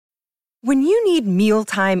When you need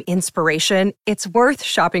mealtime inspiration, it's worth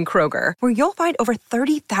shopping Kroger, where you'll find over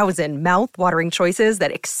 30,000 mouth-watering choices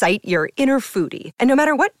that excite your inner foodie. And no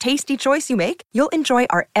matter what tasty choice you make, you'll enjoy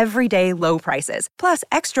our everyday low prices, plus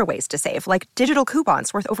extra ways to save, like digital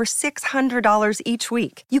coupons worth over $600 each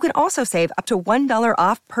week. You can also save up to $1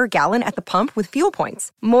 off per gallon at the pump with fuel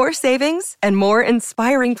points. More savings and more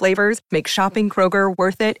inspiring flavors make shopping Kroger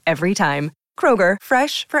worth it every time. Kroger,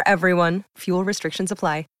 fresh for everyone. Fuel restrictions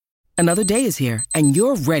apply. Another day is here, and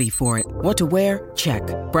you're ready for it. What to wear? Check.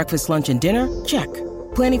 Breakfast, lunch, and dinner? Check.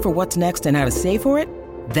 Planning for what's next and how to save for it?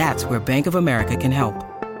 That's where Bank of America can help.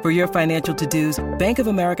 For your financial to-dos, Bank of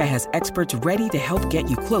America has experts ready to help get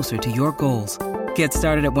you closer to your goals. Get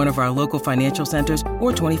started at one of our local financial centers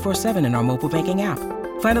or 24/7 in our mobile banking app.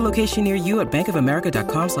 Find a location near you at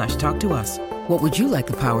bankofamerica.com/talktous. What would you like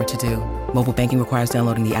the power to do? Mobile banking requires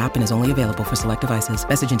downloading the app and is only available for select devices.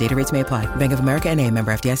 Message and data rates may apply. Bank of America N.A.,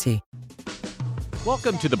 member FDIC.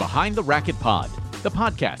 Welcome to the Behind the Racket Pod, the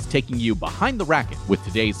podcast taking you behind the racket with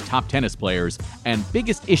today's top tennis players and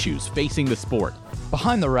biggest issues facing the sport.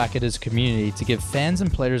 Behind the Racket is a community to give fans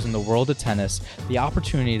and players in the world of tennis the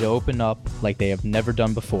opportunity to open up like they have never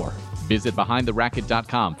done before. Visit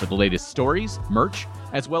BehindTheRacket.com for the latest stories, merch,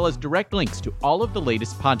 as well as direct links to all of the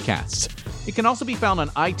latest podcasts. It can also be found on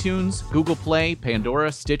iTunes, Google Play,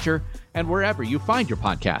 Pandora, Stitcher, and wherever you find your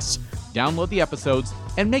podcasts. Download the episodes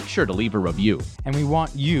and make sure to leave a review. And we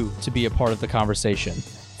want you to be a part of the conversation.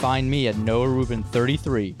 Find me at Noah Rubin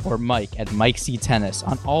 33 or Mike at Mike C Tennis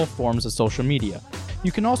on all forms of social media.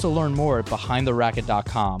 You can also learn more at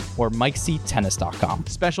BehindTheRacket.com or MikeCTennis.com.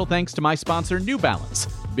 Special thanks to my sponsor, New Balance.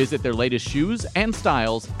 Visit their latest shoes and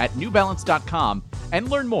styles at NewBalance.com and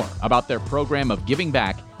learn more about their program of giving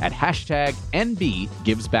back at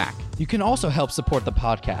 #NBGivesBack. You can also help support the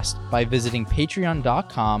podcast by visiting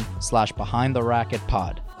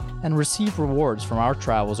patreon.com/BehindTheRacketPod and receive rewards from our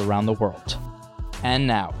travels around the world. And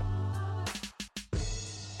now,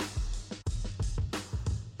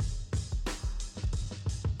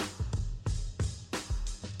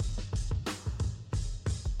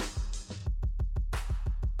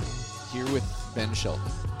 here with Ben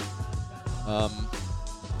Shelton.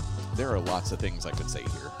 There are lots of things I could say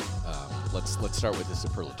here. Let's start with the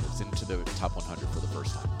superlatives. Into the top 100 for the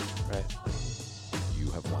first time. Right. You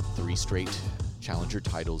have won 3 straight challenger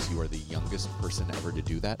titles. You are the youngest person ever to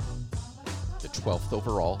do that. The 12th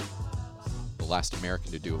overall. The last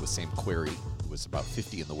American to do it was Sam Querrey, who was about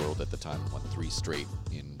 50 in the world at the time, won 3 straight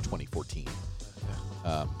in 2014.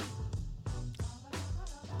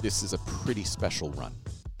 This is a pretty special run.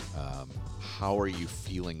 How are you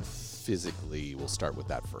feeling physically? We'll start with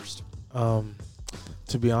that first.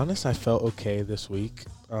 To be honest, I felt okay this week.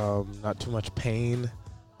 Not too much pain,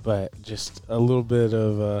 but just a little bit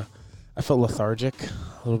of, I felt lethargic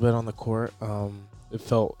a little bit on the court. It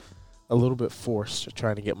felt a little bit forced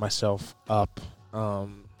trying to get myself up,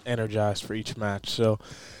 energized for each match. So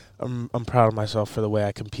I'm proud of myself for the way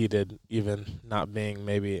I competed, even not being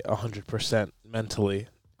maybe 100% mentally.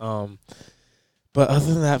 But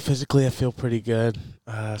other than that, physically, I feel pretty good.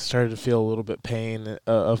 Started to feel a little bit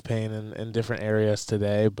of pain in different areas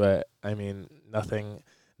today, but I mean nothing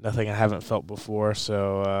I haven't felt before.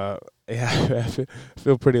 So yeah, I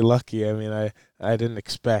feel pretty lucky. I mean, I didn't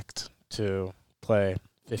expect to play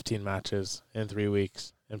 15 matches in 3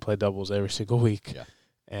 weeks and play doubles every single week,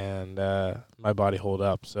 and my body hold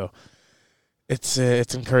up. So it's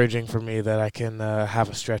encouraging for me that I can have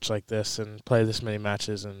a stretch like this and play this many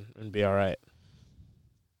matches and be all right.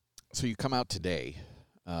 So you come out today,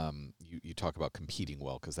 you talk about competing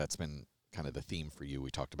well, because that's been kind of the theme for you.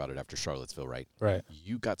 We talked about it after Charlottesville, right? Right.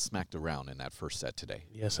 You got smacked around in that first set today.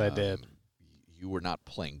 Yes, I did. You were not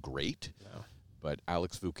playing great, no, but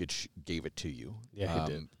Alex Vukic gave it to you. Yeah, he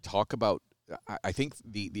did. Talk about, I think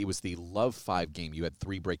it was the love 5 game. You had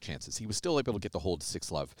 3 break chances. He was still able to get the hold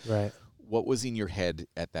 6 love. Right. What was in your head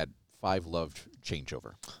at that 5 love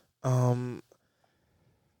changeover?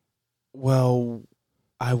 Well,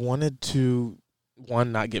 I wanted to,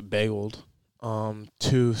 1, not get bageled,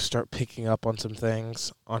 2, start picking up on some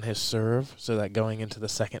things on his serve so that going into the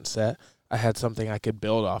second set, I had something I could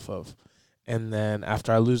build off of. And then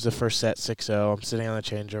after I lose the first set 6-0, I'm sitting on the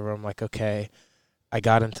changeover. I'm like, okay, I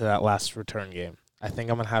got into that last return game. I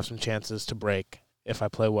think I'm going to have some chances to break if I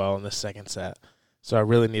play well in this second set. So I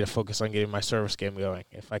really need to focus on getting my service game going.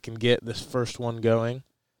 If I can get this first one going,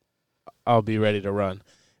 I'll be ready to run.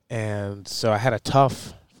 And so I had a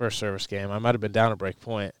tough first service game. I might have been down a break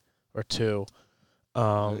point or 2.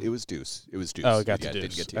 It was deuce. Oh, it got to deuce.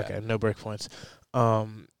 Didn't get to okay, no break points.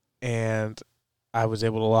 And I was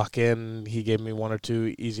able to lock in. He gave me 1 or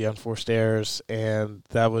 2 easy unforced errors, and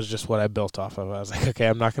that was just what I built off of. I was like, okay,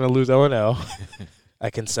 I'm not going to lose 0-0. I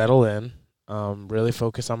can settle in, really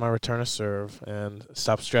focus on my return of serve, and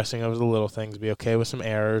stop stressing over the little things, be okay with some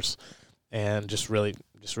errors, and just really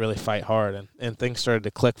fight hard. And things started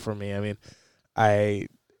to click for me. I mean, I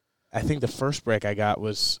think the first break I got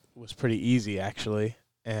was pretty easy, actually,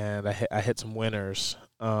 and I hit some winners.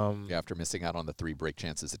 After missing out on the 3 break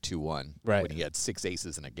chances at 2-1, right, when he had 6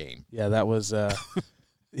 aces in a game. Yeah, that was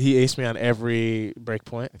he aced me on every break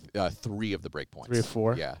point. 3 of the break points. 3 or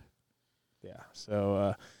 4. Yeah.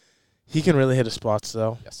 So he can really hit his spots,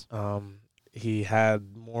 though. Yes. He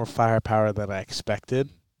had more firepower than I expected.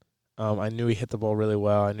 I knew he hit the ball really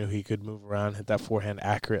well. I knew he could move around, hit that forehand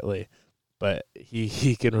accurately, but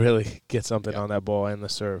he can really get something on that ball and the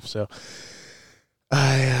serve. So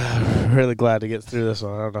I'm really glad to get through this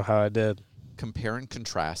one. I don't know how I did. Compare and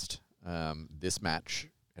contrast this match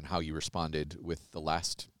and how you responded with the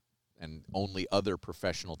last and only other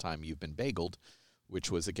professional time you've been bageled, which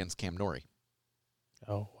was against Cam Norrie.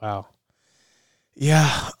 Oh, wow.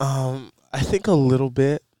 Yeah, I think a little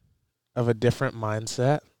bit of a different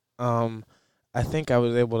mindset. I think I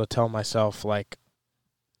was able to tell myself, like,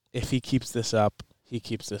 if he keeps this up, he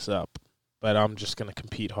keeps this up. But I'm just going to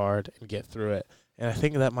compete hard and get through it. And I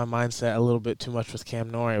think that my mindset a little bit too much with Cam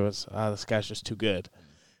Norrie was, this guy's just too good.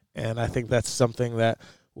 And I think that's something that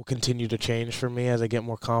will continue to change for me as I get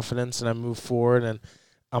more confidence and I move forward. And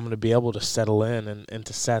I'm going to be able to settle in and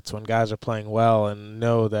into sets when guys are playing well and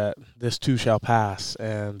know that this too shall pass,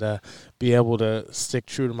 and be able to stick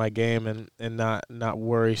true to my game and not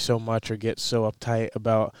worry so much or get so uptight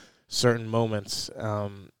about certain moments.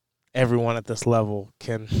 Everyone at this level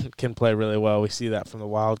can play really well. We see that from the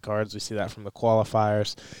wild cards. We see that from the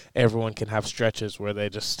qualifiers. Everyone can have stretches where they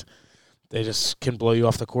just can blow you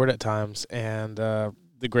off the court at times, and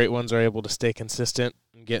the great ones are able to stay consistent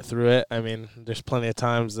and get through it. I mean, there's plenty of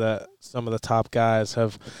times that some of the top guys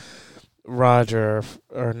have, Roger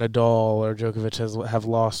or Nadal or Djokovic have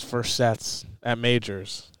lost first sets at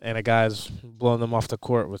majors, and a guy's blown them off the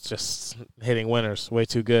court with just hitting winners, way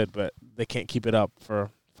too good, but they can't keep it up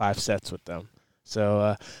for 5 sets with them.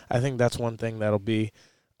 So I think that's one thing that'll be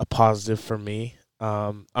a positive for me.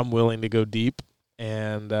 I'm willing to go deep.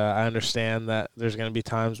 And I understand that there's going to be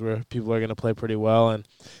times where people are going to play pretty well, and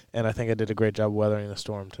I think I did a great job weathering the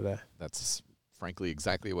storm today. That's frankly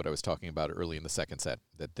exactly what I was talking about early in the second set,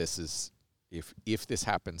 that this is, if this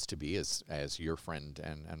happens to be, as your friend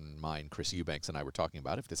and mine, Chris Eubanks, and I were talking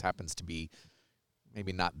about, if this happens to be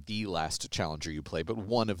maybe not the last challenger you play, but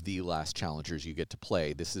one of the last challengers you get to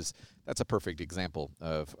play, that's a perfect example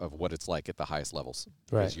of what it's like at the highest levels.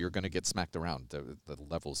 Right. Because you're going to get smacked around. The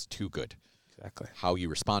level's too good. Exactly. How you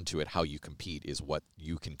respond to it, how you compete is what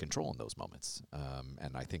you can control in those moments.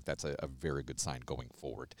 And I think that's a very good sign going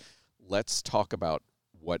forward. Let's talk about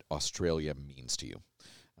what Australia means to you,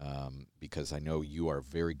 because I know you are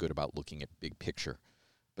very good about looking at big picture.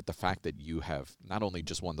 But the fact that you have not only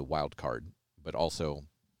just won the wild card, but also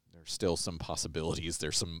there's still some possibilities.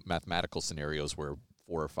 There's some mathematical scenarios where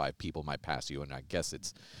 4 or 5 people might pass you, and I guess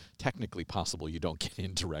it's technically possible you don't get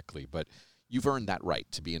in directly, but you've earned that right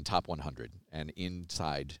to be in top 100 and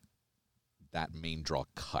inside that main draw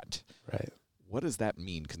cut. Right. What does that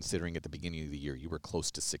mean, considering at the beginning of the year you were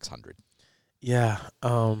close to 600? Yeah,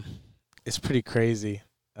 it's pretty crazy.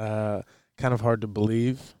 Kind of hard to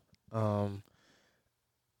believe.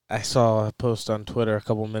 I saw a post on Twitter a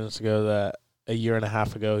couple minutes ago that a year and a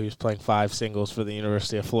half ago he was playing 5 singles for the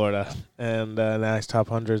University of Florida, and now he's top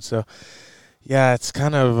 100. So, yeah, it's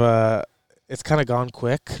kind of gone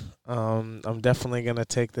quick. I'm definitely going to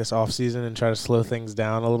take this off season and try to slow things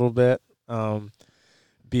down a little bit,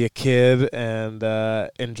 be a kid and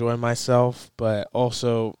enjoy myself, but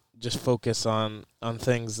also just focus on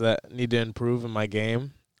things that need to improve in my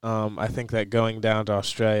game. I think that going down to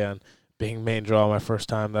Australia and being main draw my first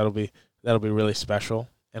time, that'll be really special,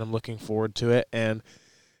 and I'm looking forward to it. And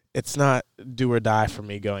it's not do or die for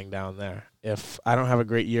me going down there. If I don't have a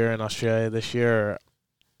great year in Australia this year, or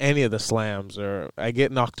any of the slams, or I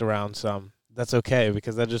get knocked around some, that's okay,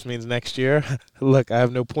 because that just means next year, look, I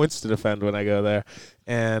have no points to defend when I go there.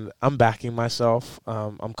 And I'm backing myself.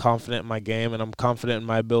 I'm confident in my game, and I'm confident in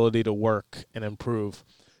my ability to work and improve.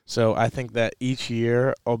 So I think that each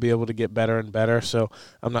year I'll be able to get better and better, so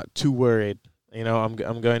I'm not too worried. You know, I'm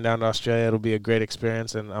going down to Australia. It'll be a great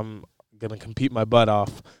experience, and I'm going to compete my butt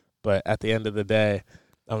off. But at the end of the day,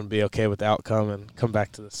 I'm going to be okay with the outcome and come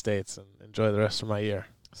back to the States and enjoy the rest of my year.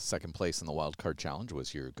 Second place in the Wild Card Challenge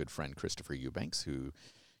was your good friend Christopher Eubanks, who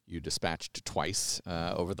you dispatched twice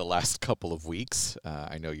over the last couple of weeks.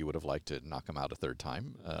 I know you would have liked to knock him out a third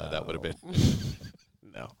time. That would have been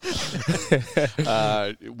no.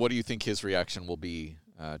 What do you think his reaction will be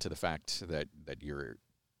to the fact that you're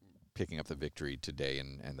picking up the victory today,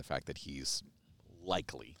 and the fact that he's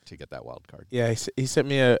likely to get that wild card? Yeah, he sent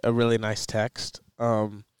me a really nice text,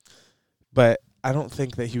 but I don't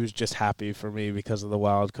think that he was just happy for me because of the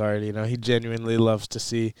wild card. You know, he genuinely loves to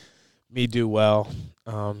see me do well.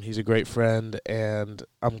 He's a great friend, and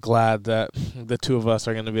I'm glad that the two of us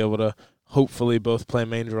are going to be able to hopefully both play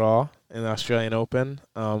main draw in the Australian Open.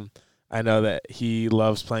 I know that he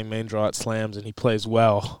loves playing main draw at slams, and he plays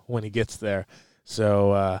well when he gets there.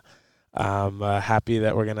 So I'm happy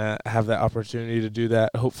that we're going to have that opportunity to do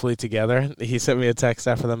that, hopefully together. He sent me a text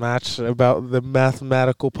after the match about the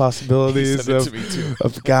mathematical possibilities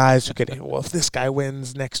of guys who could, well, if this guy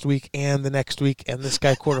wins next week and the next week and this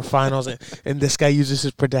guy quarterfinals and this guy uses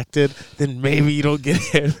his protected, then maybe you don't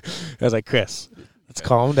get in. I was like, Chris, let's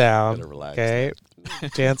calm down. Relax, okay?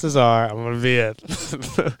 Chances are I'm going to be in.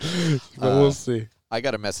 But we'll see. I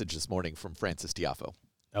got a message this morning from Frances Tiafoe.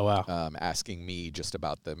 Oh, wow. Asking me just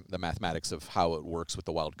about the mathematics of how it works with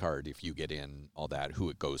the wild card, if you get in, all that, who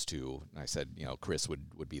it goes to. And I said, Chris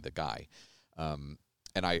would be the guy. And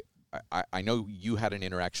I know you had an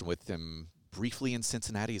interaction with him briefly in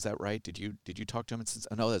Cincinnati. Is that right? Did you talk to him in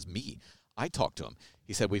Cincinnati? Oh, no, that's me. I talked to him.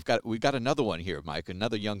 He said, we've got another one here, Mike,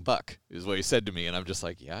 another young buck, is what he said to me. And I'm just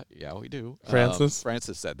like, yeah, we do. Francis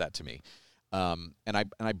said that to me. And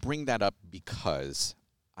I bring that up because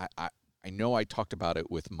I know I talked about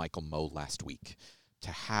it with Michael Moe last week,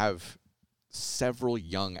 to have several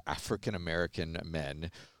young African-American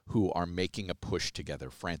men who are making a push together.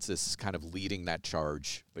 Francis kind of leading that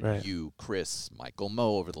charge, but right. You, Chris, Michael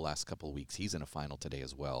Moe over the last couple of weeks, he's in a final today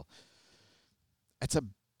as well. It's a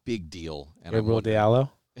big deal. And Gabriel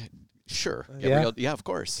Diallo? Sure. Yeah, of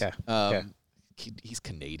course. Yeah. He's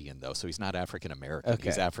Canadian, though, so he's not African-American. Okay.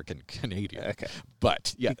 He's African-Canadian. Okay.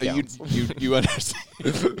 But, yeah, you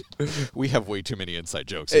understand. We have way too many inside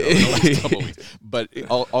jokes over the last couple of weeks. But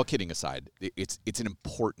all kidding aside, it's an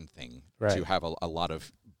important thing to have a lot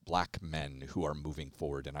of black men who are moving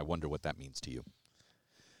forward, and I wonder what that means to you.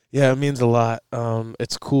 Yeah, it means a lot.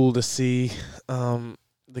 It's cool to see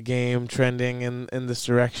the game trending in this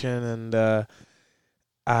direction, and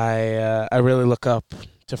I really look up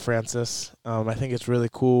to Francis. I think it's really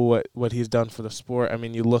cool what he's done for the sport. I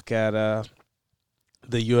mean, you look at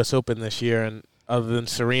the U.S. Open this year, and other than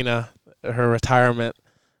Serena, her retirement,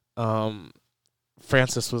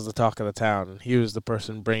 Francis was the talk of the town. And he was the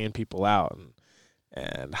person bringing people out,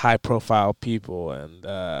 and high-profile people,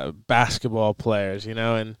 and basketball players,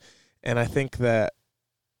 and I think that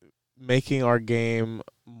making our game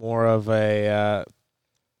more of a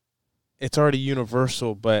it's already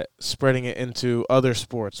universal, but spreading it into other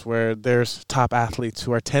sports where there's top athletes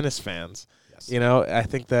who are tennis fans. Yes. I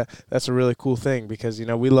think that's a really cool thing because,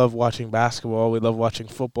 we love watching basketball. We love watching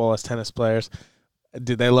football as tennis players.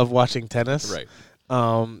 Do they love watching tennis? Right.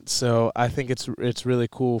 So I think it's really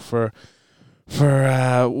cool for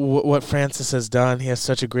what Francis has done. He has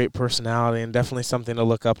such a great personality and definitely something to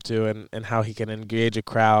look up to, and how he can engage a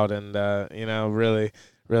crowd and,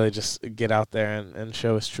 really just get out there and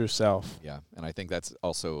show his true self. Yeah, and I think that's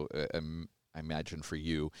also, I imagine for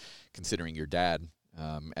you, considering your dad,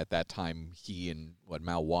 at that time, he and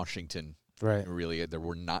Mal Washington, right? Really, there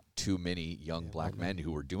were not too many young black men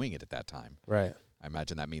who were doing it at that time. Right. I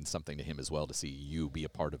imagine that means something to him as well to see you be a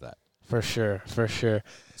part of that. For sure.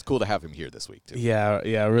 It's cool to have him here this week, too. Yeah,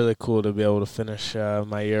 really cool to be able to finish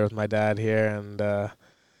my year with my dad here. And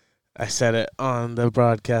I said it on the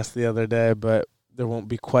broadcast the other day, but there won't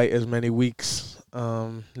be quite as many weeks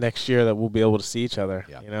next year that we'll be able to see each other.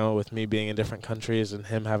 Yeah. With me being in different countries and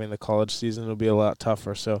him having the college season, it'll be a lot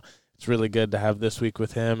tougher. So it's really good to have this week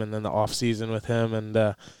with him and then the off season with him.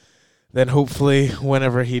 And then hopefully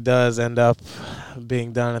whenever he does end up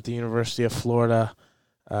being done at the University of Florida,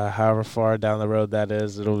 however far down the road that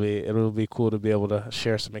is, it'll be cool to be able to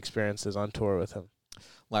share some experiences on tour with him.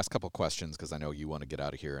 Last couple questions, because I know you want to get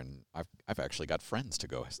out of here, and I've actually got friends to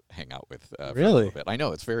go hang out with. For really? A little bit. I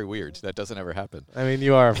know, it's very weird. That doesn't ever happen. I mean,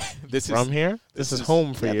 you are from here? This is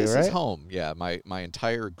home for you, this right? This is home, yeah. My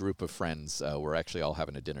entire group of friends, we're actually all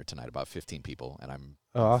having a dinner tonight, about 15 people, and I'm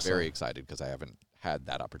awesome. Very excited because I haven't had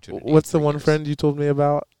that opportunity. What's the one friend you told me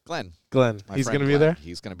about? Glenn. He's going to be there?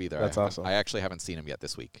 He's going to be there. That's awesome. I actually haven't seen him yet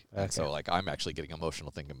this week. Okay. And so, I'm actually getting emotional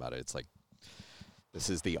thinking about it. It's like, this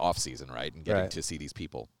is the off season, right? And getting to see these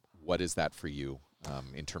people. What is that for you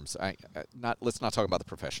in terms of, let's not talk about the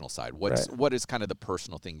professional side. What is kind of the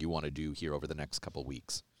personal thing you want to do here over the next couple of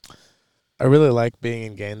weeks? I really like being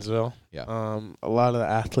in Gainesville. Yeah. A lot of the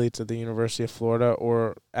athletes at the University of Florida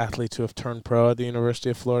or athletes who have turned pro at the University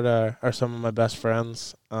of Florida are some of my best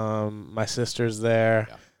friends. My sister's there,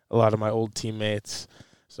 a lot of my old teammates.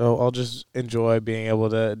 So I'll just enjoy being able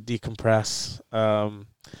to decompress,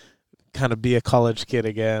 kind of be a college kid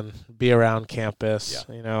again, be around campus,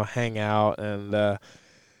 hang out and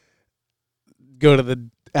go to the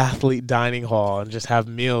athlete dining hall and just have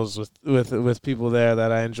meals with people there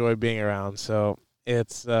that I enjoy being around. So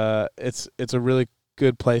it's a really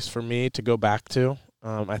good place for me to go back to.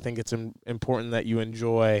 I think it's important that you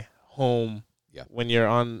enjoy home when you're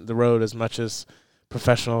on the road as much as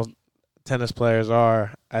professional tennis players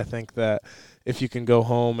are. I think that if you can go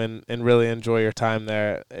home and really enjoy your time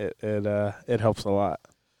there, it helps a lot.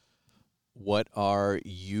 What are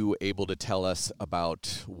you able to tell us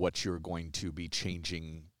about what you're going to be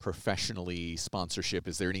changing professionally, sponsorship?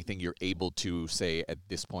 Is there anything you're able to say at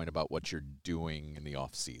this point about what you're doing in the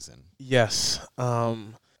off season? Yes.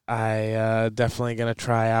 I definitely going to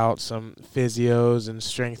try out some physios and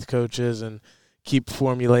strength coaches and keep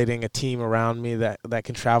formulating a team around me that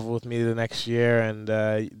can travel with me the next year. And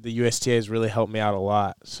the USTA has really helped me out a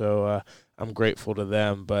lot. So I'm grateful to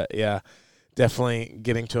them. But, yeah, definitely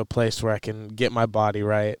getting to a place where I can get my body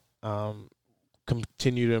right,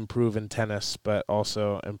 continue to improve in tennis, but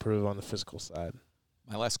also improve on the physical side.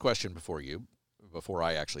 My last question before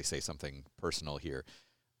I actually say something personal here.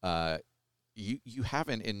 You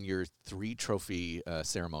haven't, in your 3 trophy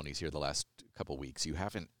ceremonies here the last couple weeks, you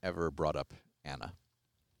haven't ever brought up Anna,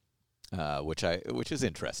 which is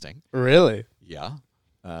interesting. Really? Yeah.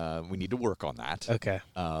 We need to work on that. Okay.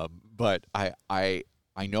 But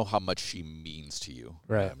I know how much she means to you.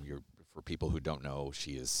 Right. For people who don't know,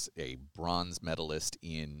 she is a bronze medalist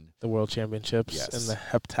in the World Championships in the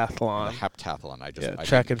heptathlon.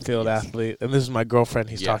 Track and field athlete. And this is my girlfriend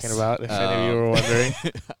he's talking about, if any of you were wondering.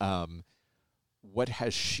 What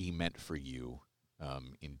has she meant for you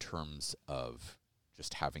in terms of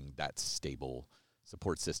just having that stable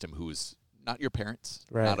support system who's not your parents,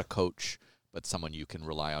 not a coach, but someone you can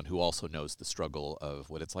rely on who also knows the struggle of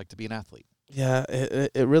what it's like to be an athlete? Yeah,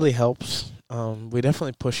 it really helps. We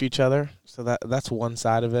definitely push each other, so that's one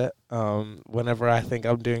side of it. Whenever I think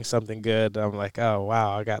I'm doing something good, I'm like, oh,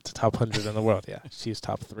 wow, I got to top 100 in the world. Yeah, she's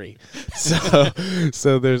top 3.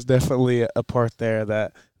 So there's definitely a part there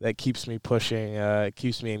that keeps me pushing,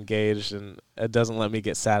 keeps me engaged, and it doesn't let me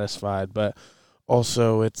get satisfied. But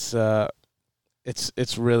also it's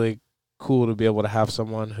really cool to be able to have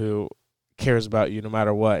someone who cares about you no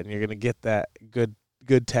matter what, and you're going to get that good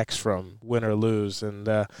text from, win or lose,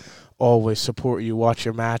 and always support you, watch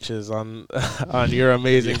your matches on your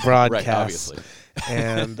amazing broadcasts. Right,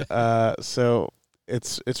 and so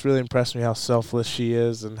it's really impressed me how selfless she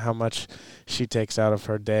is and how much she takes out of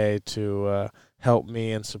her day to help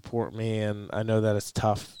me and support me. And I know that it's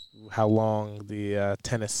tough how long the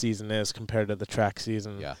tennis season is compared to the track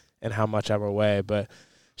season and how much I'm away, but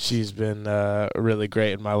she's been really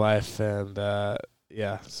great in my life. And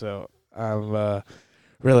so I'm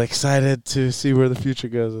really excited to see where the future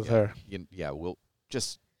goes with her. We'll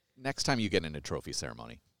just next time you get in a trophy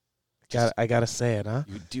ceremony. I gotta say it, huh?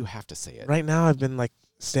 You do have to say it. Right now, I've been like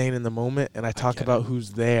staying in the moment, and I talk about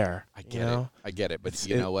who's there. I get it, but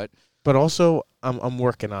you know what? But also, I'm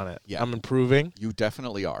working on it. Yeah. I'm improving. You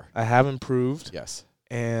definitely are. I have improved. Yes.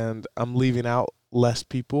 And I'm leaving out less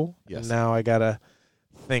people. Yes. And now I gotta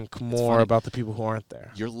think more about the people who aren't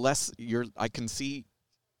there. I can see.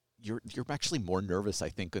 You're actually more nervous, I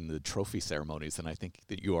think, in the trophy ceremonies than I think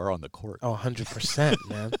that you are on the court. Oh, 100%,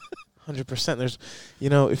 man. 100%. There's,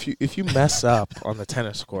 if you mess up on the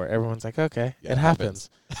tennis court, everyone's like, okay, it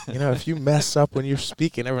happens. If you mess up when you're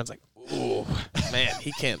speaking, everyone's like, ooh, man,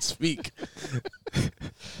 he can't speak.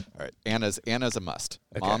 All right, Anna's a must.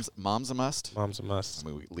 Okay. Mom's a must. Mom's a must.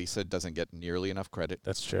 I mean, Lisa doesn't get nearly enough credit.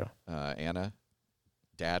 That's true. Anna,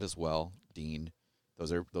 Dad as well, Dean.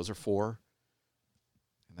 Those are 4.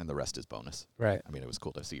 And then the rest is bonus. Right. I mean, it was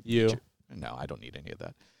cool to see you. No, I don't need any of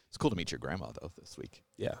that. It's cool to meet your grandma though this week.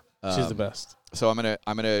 Yeah, she's the best. So I'm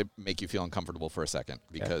gonna make you feel uncomfortable for a second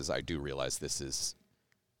because I do realize this is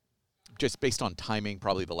just based on timing.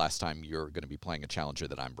 Probably the last time you're going to be playing a challenger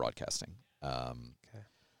that I'm broadcasting.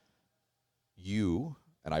 You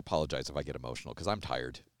and I apologize if I get emotional because I'm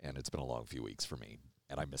tired and it's been a long few weeks for me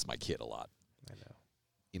and I miss my kid a lot. I know.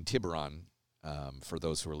 In Tiburon, for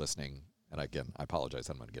those who are listening. And again, I apologize,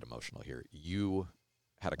 I'm going to get emotional here. You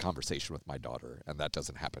had a conversation with my daughter, and that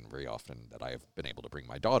doesn't happen very often that I have been able to bring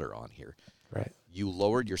my daughter on here. Right. You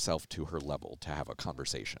lowered yourself to her level to have a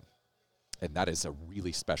conversation. And that is a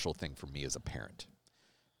really special thing for me as a parent.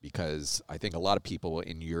 Because I think a lot of people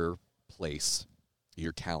in your place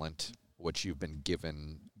your talent, what you've been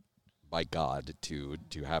given by God to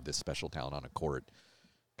have this special talent on a court,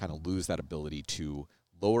 kind of lose that ability to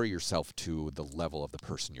lower yourself to the level of the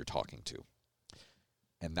person you're talking to.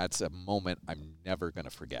 And that's a moment I'm never going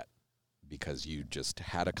to forget, because you just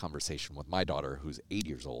had a conversation with my daughter, who's 8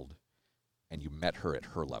 years old, and you met her at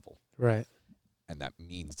her level. Right. And that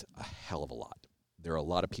means a hell of a lot. There are a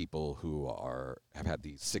lot of people who have had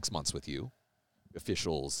these 6 months with you,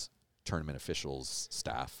 officials, tournament officials,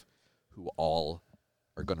 staff, who all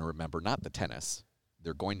are going to remember not the tennis,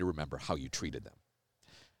 they're going to remember how you treated them.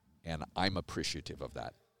 And I'm appreciative of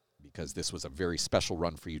that, because this was a very special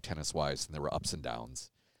run for you tennis-wise, and there were ups and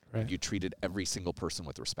downs. Right. You treated every single person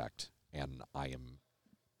with respect. And I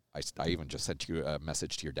even just sent you a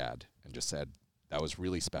message to your dad and just said, that was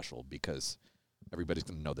really special, because everybody's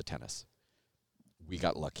going to know the tennis. We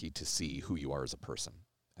got lucky to see who you are as a person,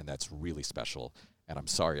 and that's really special. And I'm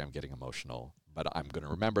sorry I'm getting emotional, but I'm going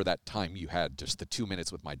to remember that time you had, just the 2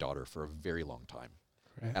 minutes with my daughter, for a very long time.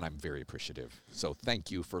 Right. And I'm very appreciative. So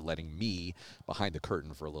thank you for letting me behind the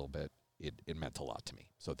curtain for a little bit. It meant a lot to me.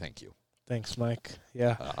 So thank you. Thanks, Mike.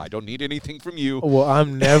 Yeah. I don't need anything from you. Well,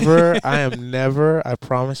 I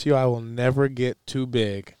promise you, I will never get too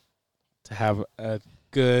big to have a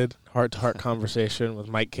good heart-to-heart conversation with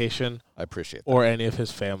Mike Cation. I appreciate that. Or any of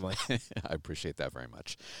his family. I appreciate that very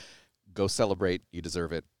much. Go celebrate. You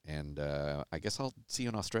deserve it. And I guess I'll see you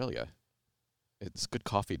in Australia. It's good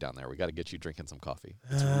coffee down there. We got to get you drinking some coffee.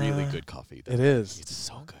 It's really good coffee. It is. It's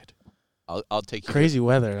so good. I'll take you. Crazy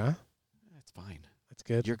weather, huh? It's fine. That's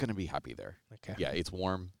good. You're going to be happy there. Okay. Yeah, it's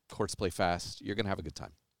warm. Courts play fast. You're going to have a good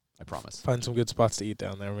time. I promise. Find some good spots to eat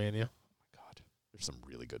down there, man. You. Oh my God. There's some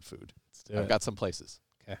really good food. Let's do it. I've got some places.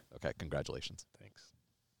 Okay. Okay. Congratulations. Thanks.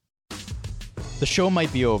 The show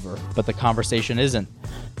might be over, but the conversation isn't.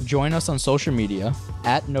 Join us on social media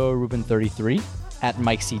at Noah Rubin 33, at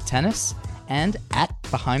Mike C Tennis, and at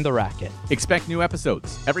Behind the Racket. Expect new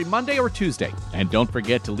episodes every Monday or Tuesday. And don't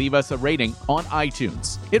forget to leave us a rating on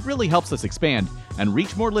iTunes. It really helps us expand and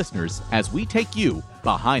reach more listeners as we take you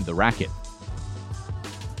behind the racket.